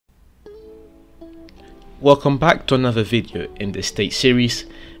Welcome back to another video in the state series,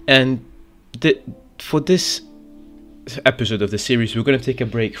 and for this episode of the series we're going to take a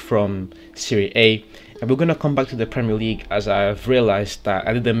break from Serie A and we're going to come back to the Premier League, as I've realized that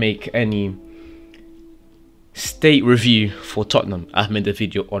I didn't make any state review for Tottenham. I've made a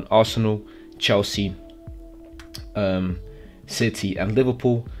video on Arsenal, Chelsea, City and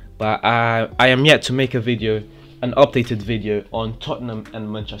Liverpool, but I am yet to make an updated video on Tottenham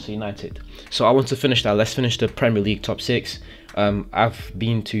and Manchester United. So I want to finish that. Let's finish the Premier League top 6. I've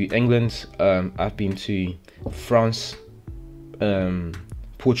been to England, I've been to France,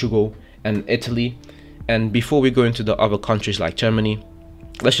 Portugal and Italy, and before we go into the other countries like Germany,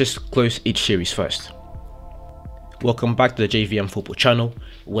 let's just close each series first. Welcome back to the JVM Football channel,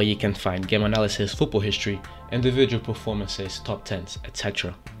 where you can find game analysis, football history, individual performances, top 10s,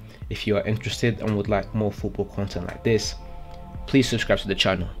 etc. If you are interested and would like more football content like this, please subscribe to the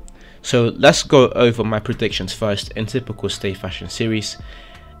channel. So let's go over my predictions first in typical Stay Fashion series.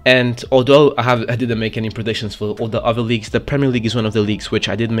 And although I didn't make any predictions for all the other leagues, the Premier League is one of the leagues which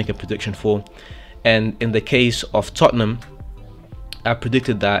I did make a prediction for. And in the case of Tottenham, I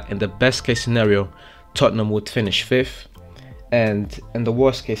predicted that in the best case scenario, Tottenham would finish 5th, and in the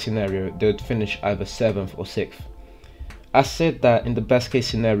worst case scenario, they would finish either 7th or 6th. I said that in the best case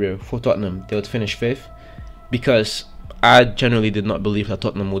scenario for Tottenham, they would finish 5th because I generally did not believe that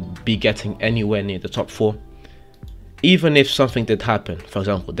Tottenham would be getting anywhere near the top 4. Even if something did happen, for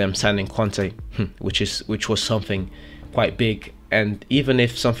example, them signing Conte, which was something quite big, and even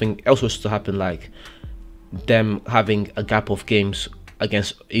if something else was to happen, like them having a gap of games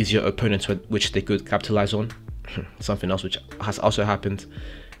against easier opponents which they could capitalize on, something else which has also happened,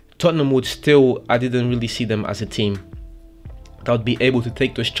 Tottenham would still, I didn't really see them as a team that would be able to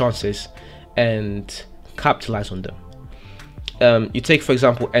take those chances and capitalize on them. You take, for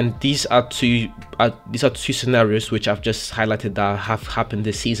example, and these are two scenarios which I've just highlighted that have happened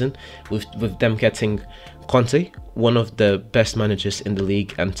this season, with them getting Conte, one of the best managers in the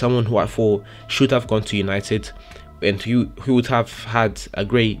league and someone who I thought should have gone to United and who would have had a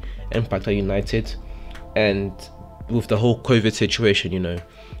great impact at United. And with the whole COVID situation,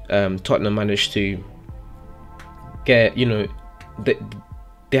 Tottenham managed to get,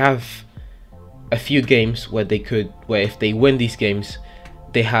 they have a few games where if they win these games,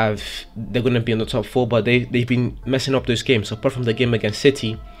 they're going to be in the top 4, but they've been messing up those games. So apart from the game against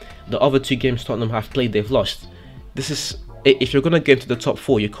City, the other 2 games Tottenham have played, they've lost. If you're going to get into the top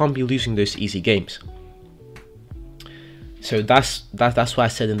 4, you can't be losing those easy games. So that's why I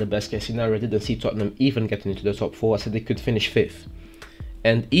said in the best case scenario, I didn't see Tottenham even getting into the top 4. I said they could finish 5th.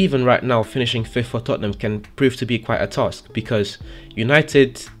 And even right now, finishing 5th for Tottenham can prove to be quite a task, because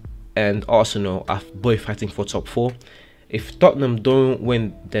United and Arsenal are both fighting for top 4. If Tottenham don't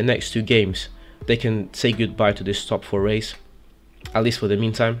win their next 2 games, they can say goodbye to this top 4 race, at least for the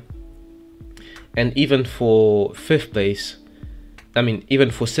meantime. And even for 5th place, even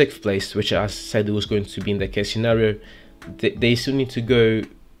for 6th place, which I said it was going to be in the case scenario, they still need to go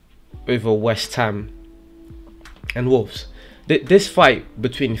over West Ham and Wolves. This fight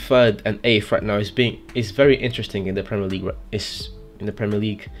between 3rd and 8th right now is very interesting in the Premier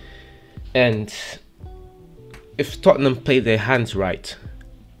League. And if Tottenham play their hands right,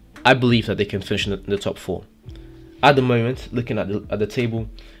 I believe that they can finish in the top 4. At the moment, looking at the table,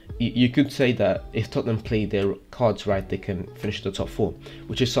 you could say that if Tottenham play their cards right, they can finish the top 4,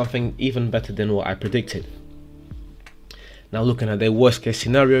 which is something even better than what I predicted. Now, looking at their worst case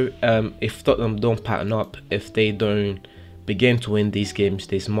scenario, if Tottenham don't pattern up, if they don't begin to win these games,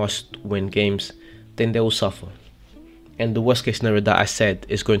 these must win games, then they will suffer. And the worst case scenario that I said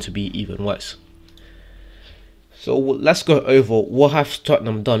is going to be even worse. So let's go over what have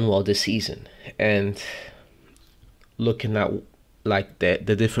Tottenham done well this season, and looking at like the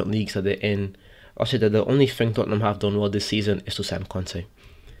different leagues that they're in, I'll say that the only thing Tottenham have done well this season is to sign Conte.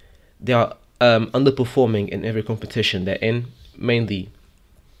 They are underperforming in every competition they're in, mainly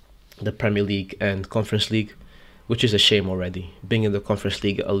the Premier League and Conference League, which is a shame already. Being in the Conference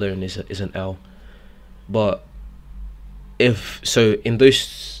League alone is an L. But in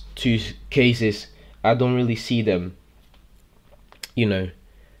those 2 cases, I don't really see them,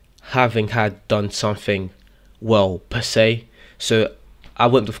 having done something well per se. So I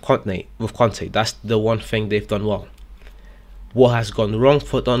went with Conte. That's the one thing they've done well. What has gone wrong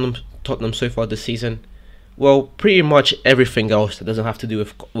for Tottenham so far this season? Well, pretty much everything else that doesn't have to do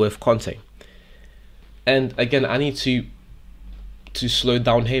with Conte. And again, I need to slow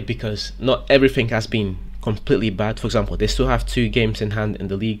down here, because not everything has been completely bad. For example, they still have 2 games in hand in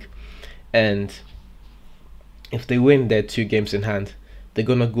the league, and if they win their 2 games in hand, they're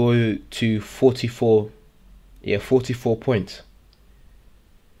gonna go to 44 Yeah, 44 points,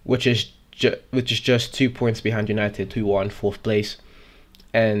 which is just 2 points behind United, who are in fourth place.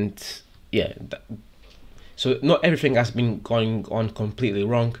 And yeah, so not everything has been going on completely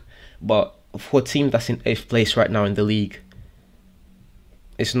wrong, but for a team that's in eighth place right now in the league,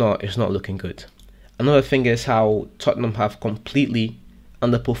 it's not looking good. Another thing is how Tottenham have completely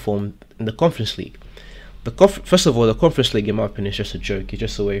underperformed in the Conference League. First of all, the Conference League, in my opinion, is just a joke. It's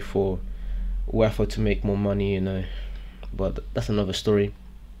just a way for UEFA to make more money, But that's another story.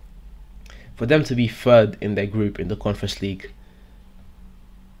 For them to be third in their group in the Conference League,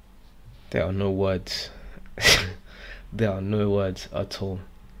 there are no words. There are no words at all.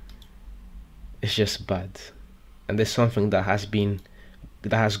 It's just bad, and there's something that has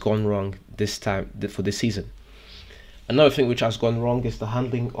gone wrong this time for this season. Another thing which has gone wrong is the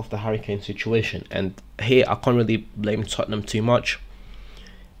handling of the Harry Kane situation, and here I can't really blame Tottenham too much,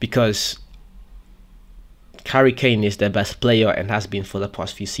 because Harry Kane is their best player and has been for the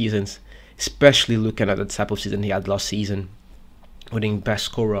past few seasons, especially looking at the type of season he had last season, winning best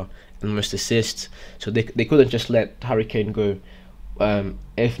scorer and most assists. So they couldn't just let Harry Kane go.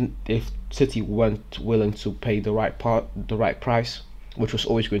 If City weren't willing to pay the right price, which was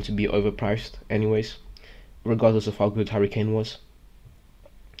always going to be overpriced anyways, regardless of how good Harry Kane was.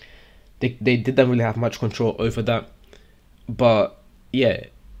 They didn't really have much control over that. But yeah,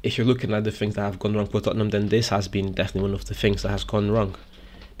 if you're looking at the things that have gone wrong for Tottenham, then this has been definitely one of the things that has gone wrong,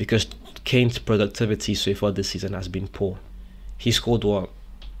 because Kane's productivity so far this season has been poor. He scored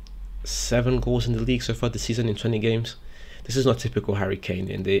 7 goals in the league so far this season in 20 games. This is not typical Harry Kane,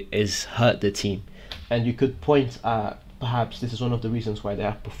 and it has hurt the team. And you could point at perhaps this is one of the reasons why they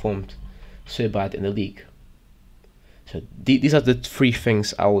have performed so bad in the league. So these are the 3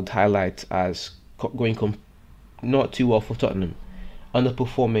 things I would highlight as going not too well for Tottenham: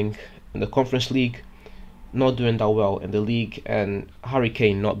 underperforming in the Conference League, not doing that well in the league, and Harry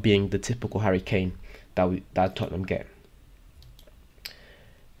Kane not being the typical Harry Kane that Tottenham get.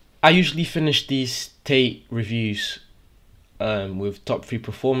 I usually finish these Tate reviews with top 3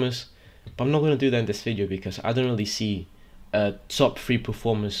 performers, but I'm not going to do that in this video because I don't really see top 3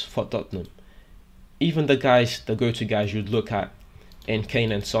 performers for Tottenham. Even the go-to guys you'd look at in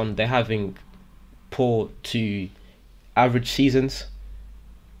Kane and Son, they're having poor to average seasons.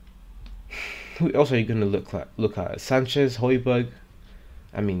 Who else are you going to look at? Sanchez, Højbjerg?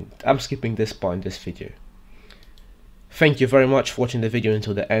 I mean, I'm skipping this part in this video. Thank you very much for watching the video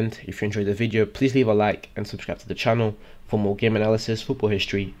until the end. If you enjoyed the video, please leave a like and subscribe to the channel for more game analysis, football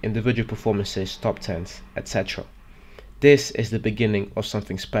history, individual performances, top 10s, etc. This is the beginning of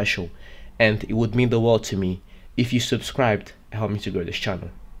something special, and it would mean the world to me if you subscribed and helped me to grow this channel.